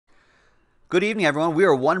Good evening, everyone. We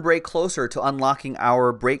are one break closer to unlocking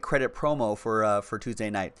our break credit promo for Tuesday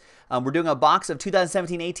night. We're doing a box of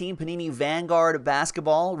 2017-18 Panini Vanguard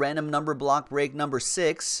basketball, random number block break number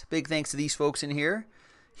 6. Big thanks to these folks in here.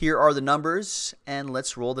 Here are the numbers, and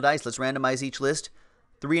let's roll the dice. Let's randomize each list.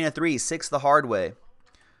 3 and a 3, 6 the hard way.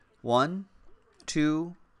 1,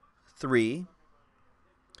 2, 3,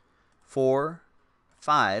 4,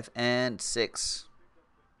 5, and 6.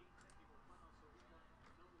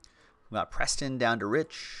 We got Preston down to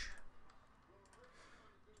Rich.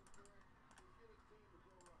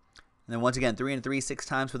 And then once again, 3 and 3, 6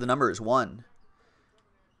 times for the numbers. 1,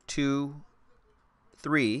 2,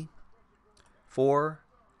 3, 4,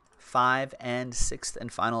 5, and 6th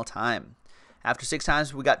and final time. After 6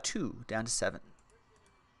 times, we got 2 down to 7.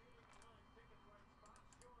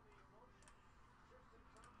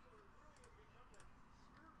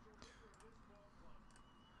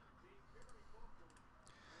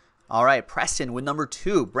 All right, Preston with number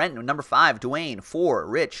 2, Brenton with number 5, Dwayne 4,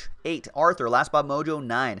 Rich 8, Arthur, Last Bob Mojo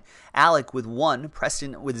 9, Alec with 1,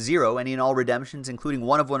 Preston with 0, any and all redemptions, including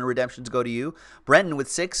 1 of 1 redemptions go to you, Brenton with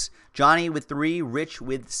 6, Johnny with 3, Rich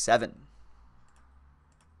with 7.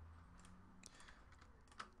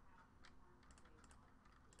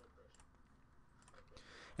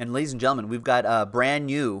 And ladies and gentlemen, we've got a brand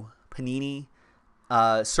new Panini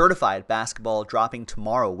certified basketball dropping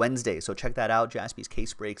tomorrow, Wednesday. So check that out,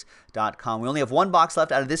 jaspyscasebreaks.com. We only have 1 box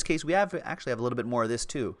left out of this case. We actually have a little bit more of this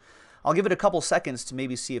too. I'll give it a couple seconds to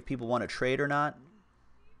maybe see if people want to trade or not.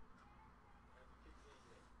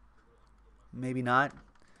 Maybe not.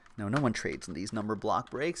 No one trades in these number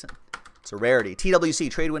block breaks. It's a rarity. TWC,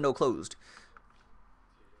 trade window closed.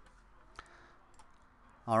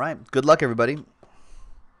 All right. Good luck, everybody.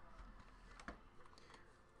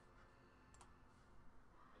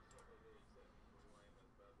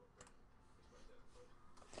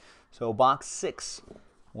 So box 6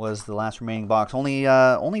 was the last remaining box.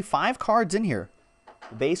 Only 5 cards in here.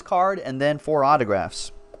 The base card and then 4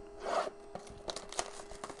 autographs.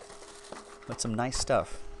 But some nice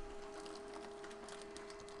stuff.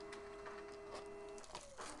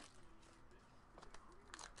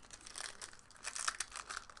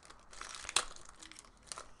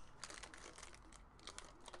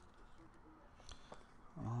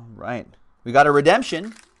 All right. We got a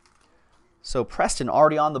redemption. So Preston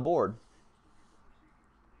already on the board.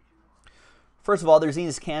 First of all, there's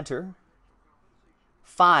Enes Kanter.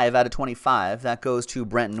 5 out of 25. That goes to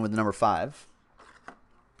Brenton with the number 5.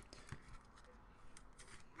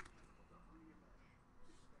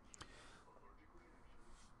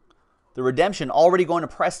 The redemption already going to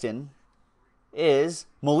Preston is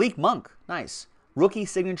Malik Monk. Nice. Rookie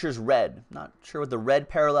signatures red. Not sure what the red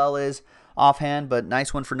parallel is offhand, but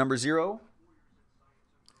nice one for number 0.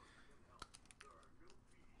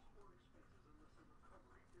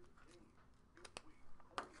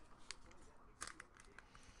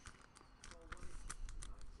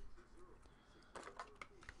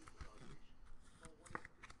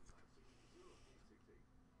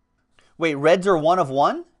 Wait, reds are 1 of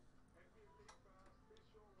 1?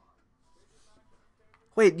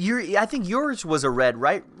 Wait, I think yours was a red,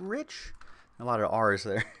 right, Rich? A lot of R's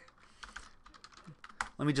there.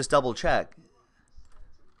 Let me just double check.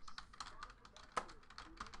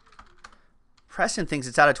 Preston thinks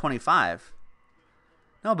it's out of 25.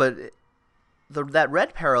 No, but that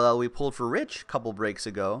red parallel we pulled for Rich a couple breaks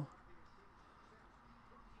ago.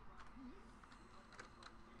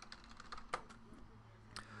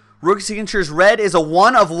 Rookie signatures red is a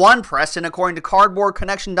 1 of 1, Preston, according to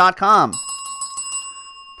cardboardconnection.com.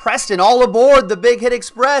 Preston, all aboard the Big Hit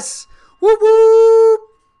Express. Whoop, whoop.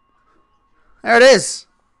 There it is.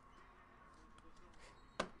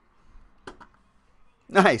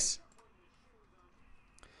 Nice.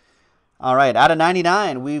 All right, out of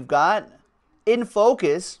 99, we've got in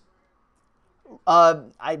focus.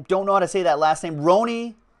 I don't know how to say that last name.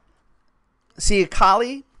 Roni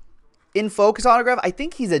Siakali. In focus autograph. I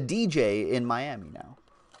think he's a DJ in Miami now.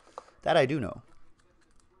 That I do know.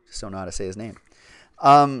 Just don't know how to say his name.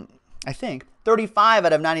 I think 35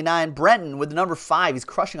 out of 99. Brenton with the number 5. He's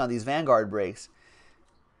crushing on these Vanguard breaks.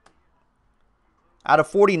 Out of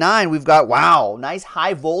 49, we've got, wow, nice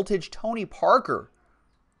high voltage Tony Parker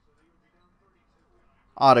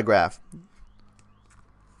autograph.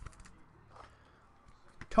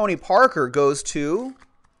 Tony Parker goes to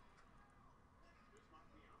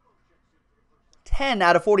 10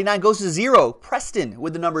 out of 49 goes to 0. Preston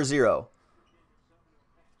with the number 0.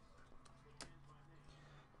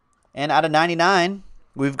 And out of 99,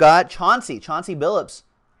 we've got Chauncey Billups.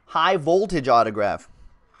 High voltage autograph.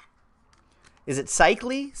 Is it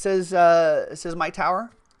Cycly? Says Mike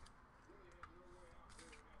Tower.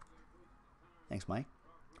 Thanks, Mike.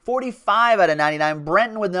 45 out of 99.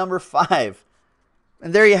 Brenton with number 5.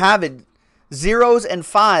 And there you have it. 0s and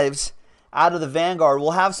 5s out of the Vanguard.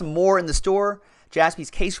 We'll have some more in the store.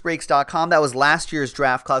 JaspysCaseBreaks.com. That was last year's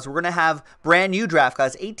draft class. We're going to have brand new draft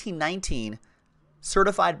class, 18-19,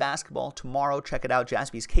 certified basketball tomorrow. Check it out,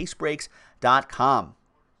 JaspysCaseBreaks.com.